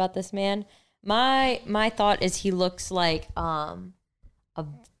been said about this man. My thought is he looks like a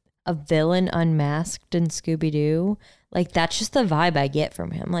villain unmasked in Scooby-Doo. Like, that's just the vibe I get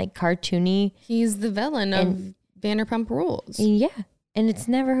from him. Like, cartoony. He's the villain of Vanderpump Rules. Yeah. And it's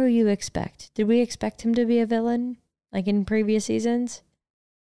never who you expect. Did we expect him to be a villain, like in previous seasons?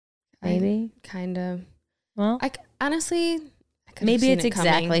 Maybe. Kind of. Well, honestly, maybe it's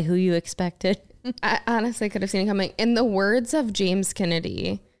exactly who you expected. I honestly could have seen it coming. In the words of James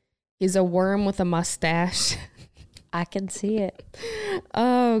Kennedy, he's a worm with a mustache. I can see it.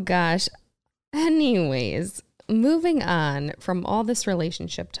 Oh, gosh. Anyways, moving on from all this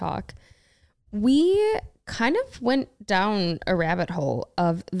relationship talk, we kind of went down a rabbit hole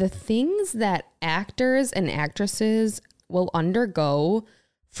of the things that actors and actresses will undergo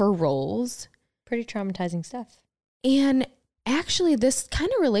for roles. Pretty traumatizing stuff. And actually, this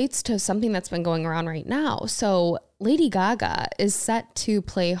kind of relates to something that's been going around right now. So Lady Gaga is set to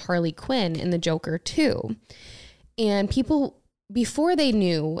play Harley Quinn in the Joker 2. And people, before they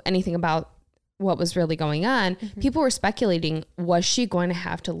knew anything about what was really going on, people were speculating, was she going to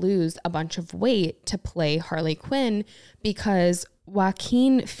have to lose a bunch of weight to play Harley Quinn? Because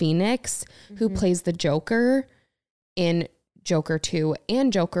Joaquin Phoenix, who plays the Joker in Joker 2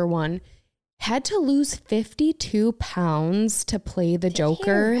 and Joker 1, had to lose 52 pounds to play the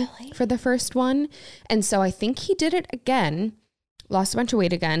Joker for the first one. And so I think he did it again, lost a bunch of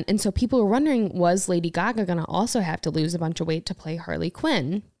weight again. And so people were wondering, was Lady Gaga going to also have to lose a bunch of weight to play Harley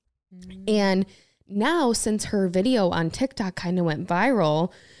Quinn? And now, since her video on TikTok kind of went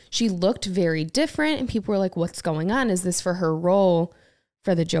viral, she looked very different, and people were like, what's going on? Is this for her role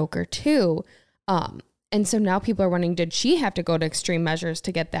for the Joker 2? And so now people are wondering, did she have to go to extreme measures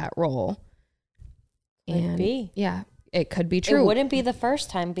to get that role? Could be. Yeah, it could be true. It wouldn't be the first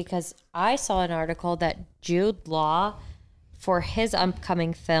time, because I saw an article that Jude Law, for his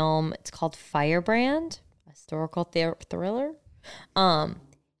upcoming film, it's called Firebrand, a historical thriller.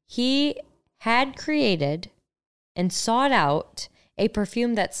 He had created and sought out a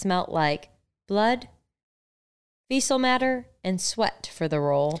perfume that smelled like blood, fecal matter, and sweat for the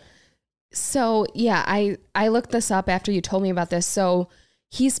role. So, yeah, I looked this up after you told me about this. So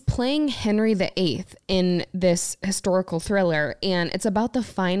he's playing Henry VIII in this historical thriller, and it's about the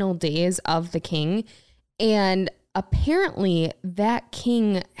final days of the king. And apparently that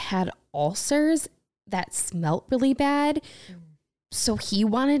king had ulcers that smelt really bad. So he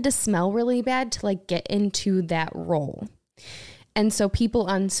wanted to smell really bad to like get into that role. And so people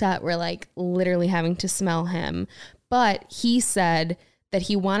on set were like literally having to smell him. But he said that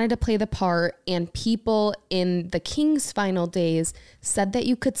he wanted to play the part, and people in the king's final days said that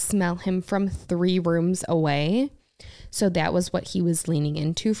you could smell him from 3 rooms away. So that was what he was leaning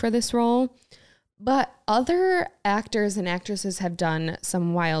into for this role. But other actors and actresses have done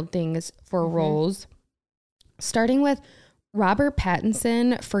some wild things for roles, starting with Robert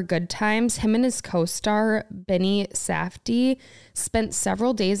Pattinson for Good Times. Him and his co-star Benny Safdie spent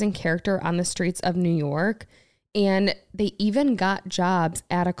several days in character on the streets of New York, and they even got jobs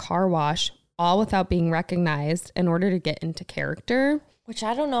at a car wash, all without being recognized, in order to get into character. Which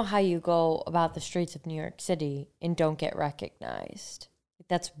I don't know how you go about the streets of New York City and don't get recognized.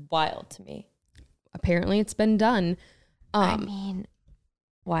 That's wild to me. Apparently it's been done. I mean,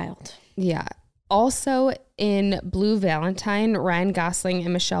 wild. Yeah. Also in Blue Valentine, Ryan Gosling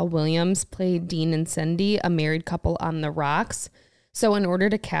and Michelle Williams played Dean and Cindy, a married couple on the rocks. So in order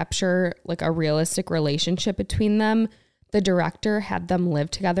to capture like a realistic relationship between them, the director had them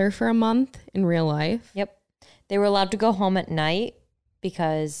live together for a month in real life. Yep. They were allowed to go home at night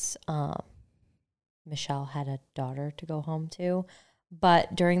because Michelle had a daughter to go home to.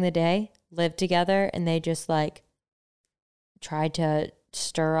 But during the day, lived together, and they just like tried to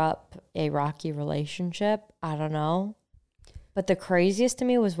stir up a rocky relationship. I don't know. But the craziest to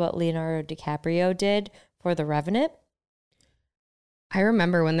me was what Leonardo DiCaprio did for The Revenant. I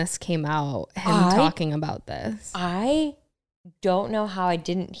remember when this came out, him talking about this. I don't know how I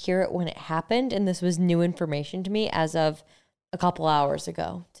didn't hear it when it happened, and this was new information to me as of a couple hours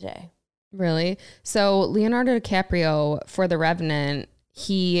ago today. Really? So Leonardo DiCaprio for The Revenant,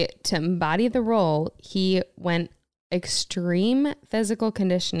 to embody the role, he went extreme physical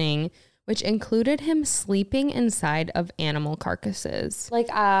conditioning, which included him sleeping inside of animal carcasses. Like,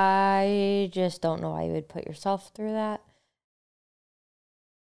 I just don't know why you would put yourself through that.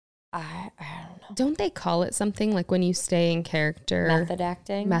 I don't know. Don't they call it something like when you stay in character? Method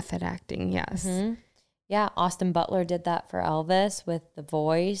acting? Method acting, yes. Mm-hmm. Yeah, Austin Butler did that for Elvis with the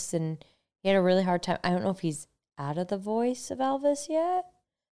voice, and he had a really hard time. I don't know if he's out of the voice of Elvis yet,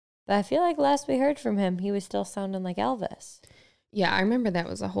 but I feel like last we heard from him, he was still sounding like Elvis. Yeah, I remember that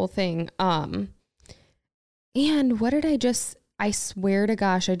was a whole thing. And what did I swear to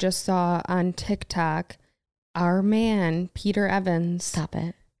gosh, I just saw on TikTok, our man, Peter Evans. Stop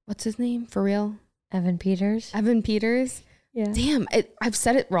it. What's his name? For real? Evan Peters. Evan Peters. Yeah. Damn, I've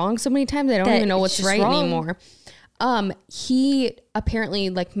said it wrong so many times. I don't even know what's right anymore. He apparently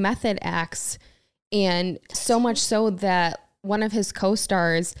like method acts, and so much so that one of his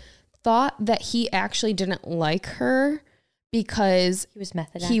co-stars thought that he actually didn't like her because he was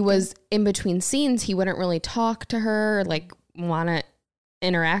method acting. He was in between scenes. He wouldn't really talk to her, like want to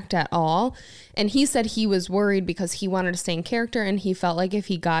interact at all. And he said he was worried because he wanted to stay in character, and he felt like if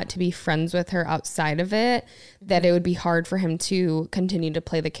he got to be friends with her outside of it, that it would be hard for him to continue to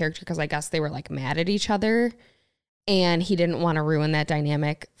play the character, because I guess they were like mad at each other, and he didn't want to ruin that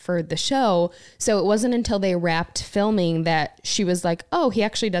dynamic for the show. So it wasn't until they wrapped filming that she was like, oh, he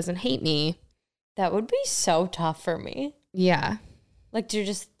actually doesn't hate me. That would be so tough for me. Yeah. Like to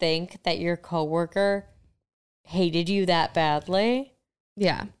just think that your coworker hated you that badly.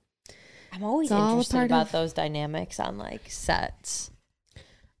 Yeah. I'm always interested about those dynamics on like sets.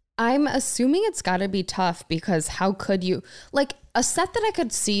 I'm assuming it's got to be tough, because how could you, like a set that I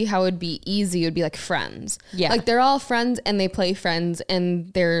could see how it would be easy would be like Friends. Yeah. Like they're all friends and they play friends,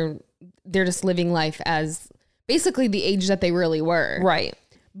 and they're just living life as basically the age that they really were. Right.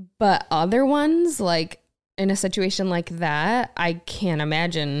 But other ones, like in a situation like that, I can't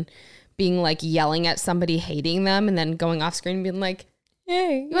imagine being like yelling at somebody, hating them, and then going off screen and being like,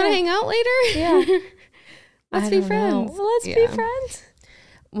 hey, you want to hang out later? Yeah. Let's be friends. Let's be friends.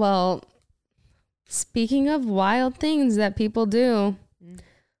 Well, speaking of wild things that people do,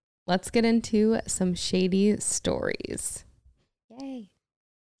 let's get into some shady stories. Yay.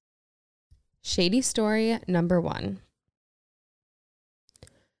 Shady story number 1.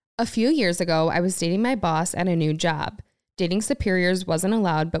 A few years ago, I was dating my boss at a new job. Dating superiors wasn't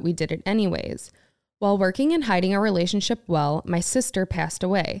allowed, but we did it anyways. While working and hiding our relationship well, my sister passed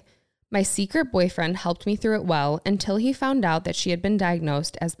away. My secret boyfriend helped me through it well until he found out that she had been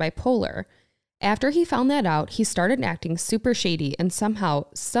diagnosed as bipolar. After he found that out, he started acting super shady, and somehow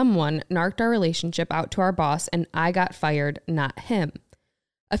someone narked our relationship out to our boss, and I got fired, not him.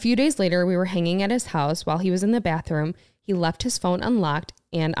 A few days later, we were hanging at his house while he was in the bathroom. He left his phone unlocked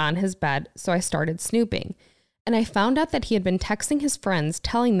and on his bed, so I started snooping. And I found out that he had been texting his friends,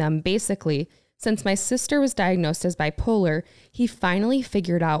 telling them basically, since my sister was diagnosed as bipolar, he finally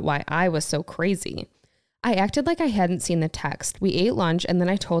figured out why I was so crazy. I acted like I hadn't seen the text. We ate lunch, and then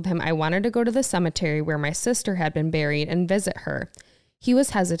I told him I wanted to go to the cemetery where my sister had been buried and visit her. He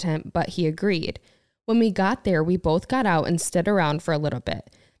was hesitant, but he agreed. When we got there, we both got out and stood around for a little bit.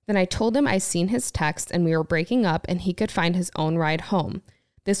 Then I told him I'd seen his text and we were breaking up and he could find his own ride home.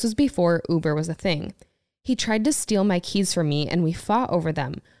 This was before Uber was a thing. He tried to steal my keys from me and we fought over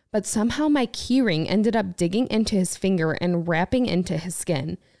them, but somehow my keyring ended up digging into his finger and wrapping into his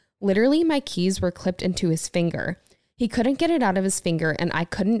skin. Literally, my keys were clipped into his finger. He couldn't get it out of his finger and I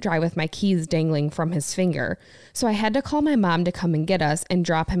couldn't drive with my keys dangling from his finger. So I had to call my mom to come and get us and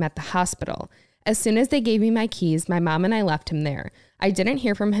drop him at the hospital. As soon as they gave me my keys, my mom and I left him there. I didn't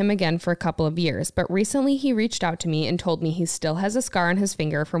hear from him again for a couple of years, but recently he reached out to me and told me he still has a scar on his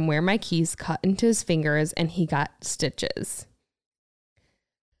finger from where my keys cut into his fingers and he got stitches.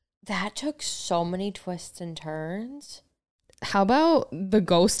 That took so many twists and turns. how about the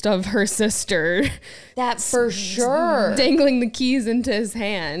ghost of her sister That for sure. dangling the keys into his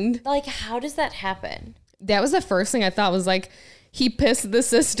hand? Like, how does that happen? That was the first thing I thought was like, he pissed the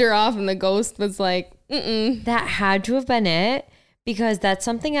sister off and the ghost was like, mm-mm. That had to have been it, because that's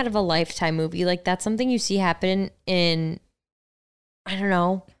something out of a Lifetime movie. Like, that's something you see happen in, I don't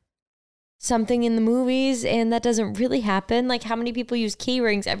know, something in the movies, and that doesn't really happen. Like, how many people use key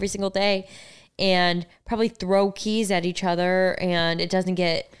rings every single day and probably throw keys at each other and it doesn't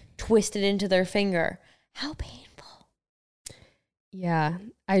get twisted into their finger? How painful. Yeah,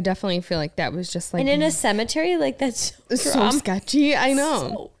 I definitely feel like that was just like. And in a cemetery, like, that's so sketchy. I know.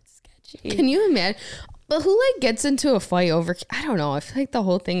 So sketchy. Can you imagine? But who like gets into a fight over? I don't know. I feel like the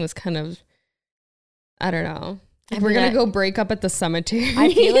whole thing was kind of. I don't know. We're gonna go break up at the cemetery.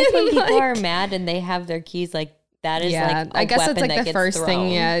 I feel like when people are mad and they have their keys, like, that is like a I guess it's weapon like that the gets first thrown.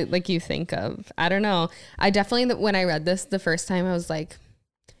 thing, like you think of. I don't know. I definitely, when I read this the first time, I was like,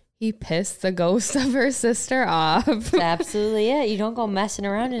 he pissed the ghost of her sister off. That's absolutely it. You don't go messing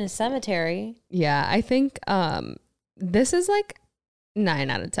around in a cemetery. Yeah, I think this is like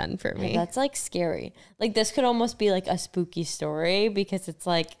 9 out of 10 for me. That's like scary. Like, this could almost be like a spooky story, because it's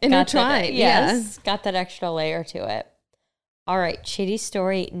like Intertwined. Yes, got that extra layer to it. All right, shady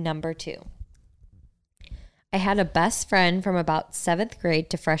story number 2. I had a best friend from about 7th grade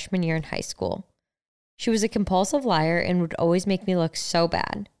to freshman year in high school. She was a compulsive liar and would always make me look so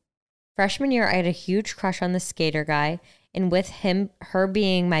bad. Freshman year, I had a huge crush on the skater guy, and with her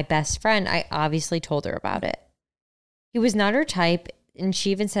being my best friend, I obviously told her about it. He was not her type, and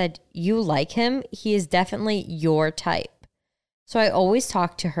she even said, "You like him? He is definitely your type." So I always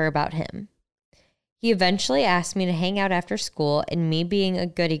talked to her about him. He eventually asked me to hang out after school, and me being a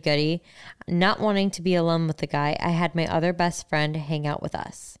goody-goody, not wanting to be alone with the guy, I had my other best friend hang out with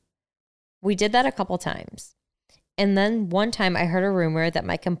us. We did that a couple times. And then one time I heard a rumor that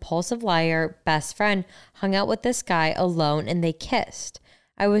my compulsive liar best friend hung out with this guy alone and they kissed.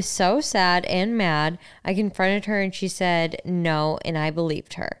 I was so sad and mad. I confronted her and she said no, and I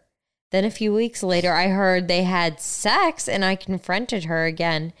believed her. Then a few weeks later, I heard they had sex and I confronted her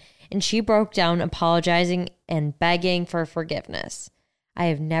again, and she broke down apologizing and begging for forgiveness. I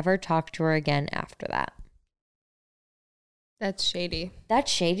have never talked to her again after that. That's shady.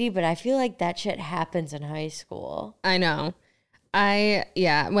 That's shady, but I feel like that shit happens in high school. I know.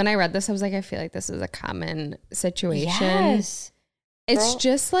 When I read this, I was like, I feel like this is a common situation. Yes. It's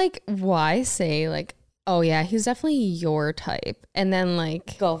just like, why say like, oh yeah, he's definitely your type. And then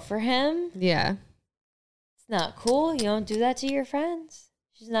like, Go for him. yeah. It's not cool. You don't do that to your friends.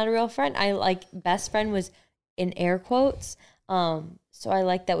 She's not a real friend. I like best friend was in air quotes. So I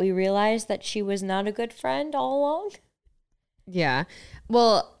like that we realized that she was not a good friend all along. Yeah.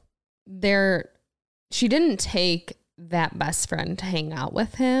 Well, she didn't take that best friend to hang out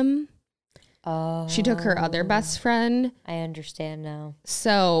with him. Oh. She took her other best friend. I understand now.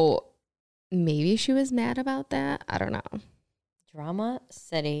 So maybe she was mad about that. I don't know. Drama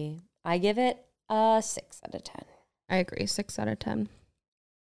City. I give it a 6 out of 10. I agree. 6 out of 10.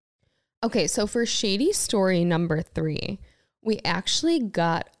 Okay, so for shady story number 3, we actually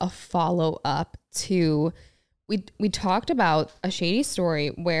got a follow-up to, we talked about a shady story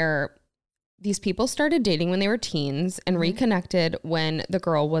where these people started dating when they were teens and reconnected when the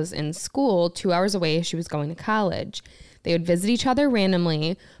girl was in school 2 hours away as she was going to college. They would visit each other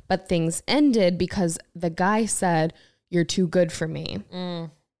randomly, but things ended because the guy said, "You're too good for me."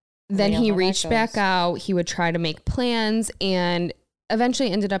 Then he reached back out. He would try to make plans and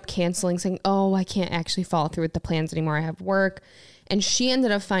eventually ended up canceling, saying, "Oh, I can't actually follow through with the plans anymore. I have work." And she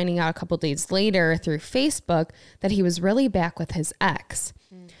ended up finding out a couple days later through Facebook that he was really back with his ex.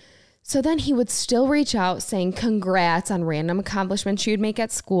 So then he would still reach out saying congrats on random accomplishments she would make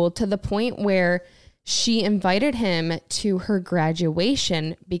at school, to the point where she invited him to her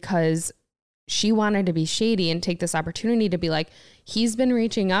graduation because she wanted to be shady and take this opportunity to be like, he's been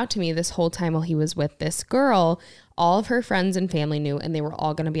reaching out to me this whole time while he was with this girl. All of her friends and family knew, and they were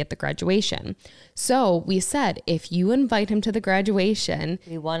all going to be at the graduation. So we said, if you invite him to the graduation,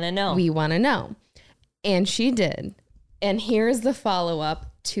 We want to know. we want to know. And she did. And here's the follow-up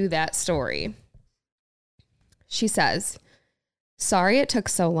to that story. She says, "Sorry it took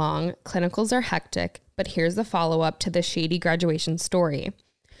so long. Clinicals are hectic, but here's the follow-up to the shady graduation story.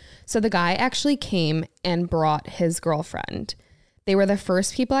 So the guy actually came and brought his girlfriend. They were the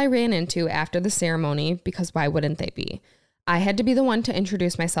first people I ran into after the ceremony, because why wouldn't they be? I had to be the one to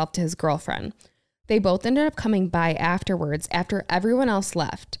introduce myself to his girlfriend. They both ended up coming by afterwards after everyone else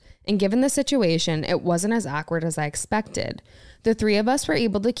left. And given the situation, it wasn't as awkward as I expected. The three of us were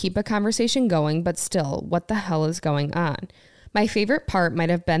able to keep a conversation going, but still, what the hell is going on? My favorite part might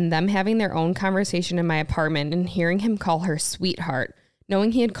have been them having their own conversation in my apartment and hearing him call her sweetheart,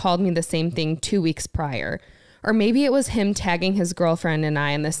 knowing he had called me the same thing 2 weeks prior. Or maybe it was him tagging his girlfriend and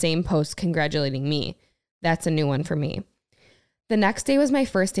I in the same post congratulating me. That's a new one for me. The next day was my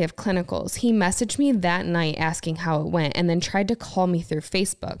first day of clinicals. He messaged me that night asking how it went and then tried to call me through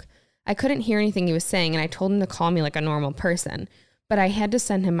Facebook. I couldn't hear anything he was saying and I told him to call me like a normal person, but I had to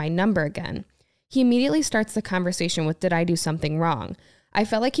send him my number again. He immediately starts the conversation with, did I do something wrong? I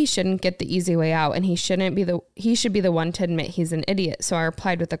felt like he shouldn't get the easy way out and he should be the one to admit he's an idiot. So I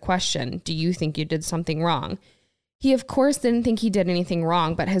replied with a question, do you think you did something wrong? He of course didn't think he did anything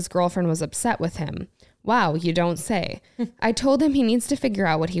wrong, but his girlfriend was upset with him. Wow, you don't say. I told him he needs to figure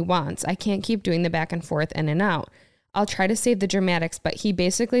out what he wants. I can't keep doing the back and forth in and out. I'll try to save the dramatics, but he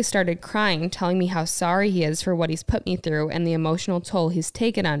basically started crying, telling me how sorry he is for what he's put me through and the emotional toll he's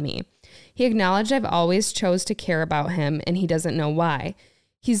taken on me. He acknowledged I've always chose to care about him and he doesn't know why.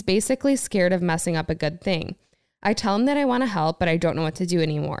 He's basically scared of messing up a good thing. I tell him that I want to help, but I don't know what to do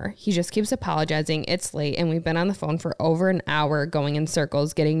anymore. He just keeps apologizing. It's late and we've been on the phone for over an hour going in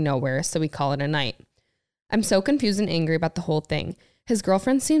circles, getting nowhere, so we call it a night. I'm so confused and angry about the whole thing. His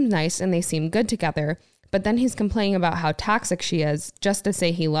girlfriend seems nice and they seem good together, but then he's complaining about how toxic she is just to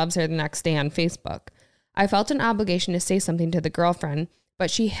say he loves her the next day on Facebook. I felt an obligation to say something to the girlfriend, but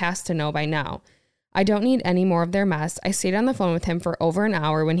she has to know by now. I don't need any more of their mess. I stayed on the phone with him for over an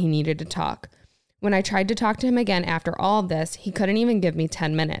hour when he needed to talk. When I tried to talk to him again after all of this, he couldn't even give me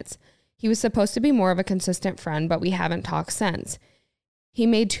 10 minutes. He was supposed to be more of a consistent friend, but we haven't talked since. He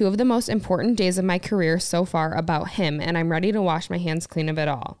made 2 of the most important days of my career so far about him, and I'm ready to wash my hands clean of it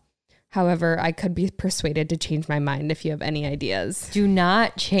all. However, I could be persuaded to change my mind if you have any ideas. Do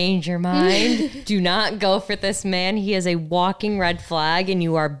not change your mind. Do not go for this man. He is a walking red flag and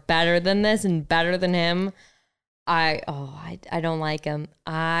you are better than this and better than him. I don't like him.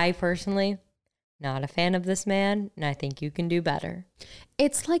 I personally, not a fan of this man, and I think you can do better.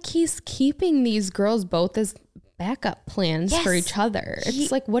 It's like he's keeping these girls both as backup plans for each other.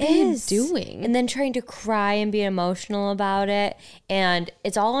 It's like, what are you doing? And then trying to cry and be emotional about it. And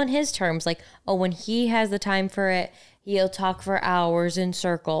it's all on his terms. Like, oh, when he has the time for it, he'll talk for hours in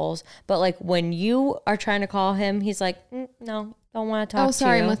circles. But like when you are trying to call him, he's like, no, don't want to talk to you. Oh,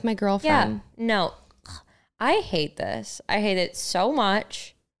 sorry, I'm with my girlfriend. Yeah, no. I hate this. I hate it so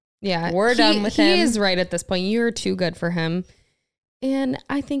much. Yeah. We're done with him. He is right at this point. You're too good for him. And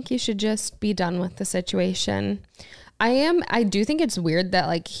I think you should just be done with the situation. I do think it's weird that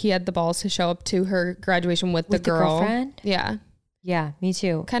like he had the balls to show up to her graduation with the girl. Girlfriend? Yeah. Yeah, me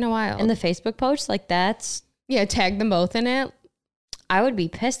too. Kind of wild. And the Facebook post, like that's... Yeah, tag them both in it. I would be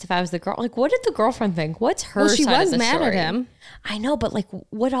pissed if I was the girl. Like, what did the girlfriend think? What's her side of the story? Well, she was mad at him. I know, but like,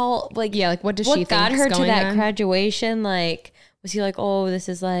 what all... like, yeah, like what does she think got her to that on? Graduation? Like, was he like, oh, this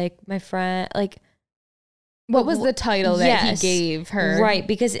is like my friend... like... What was the title that he gave her? Right,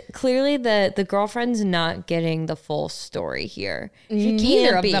 because clearly the girlfriend's not getting the full story here.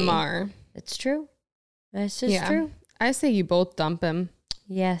 Neither of them are. It's true. That's just true. I say you both dump him.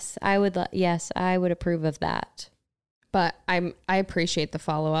 Yes, I would. Yes, I would approve of that. But I appreciate the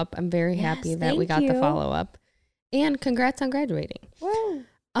follow up. I'm very happy that we got the follow up, and congrats on graduating. Woo.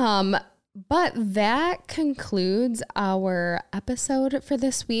 But that concludes our episode for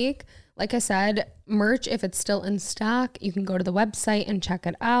this week. Like I said, merch, if it's still in stock, you can go to the website and check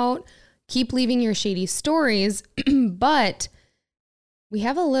it out. Keep leaving your shady stories, but we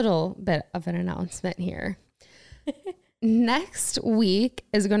have a little bit of an announcement here. Next week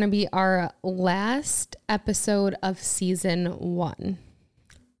is going to be our last episode of season 1.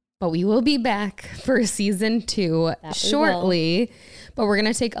 But we will be back for season 2 shortly. But we're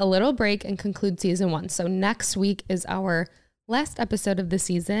going to take a little break and conclude season 1. So next week is our last episode of the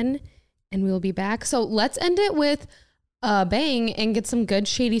season. And we will be back. So let's end it with a bang and get some good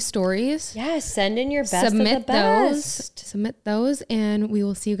shady stories. Yeah, send in your best of the best. Submit those, and we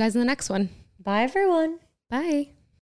will see you guys in the next one. Bye, everyone. Bye.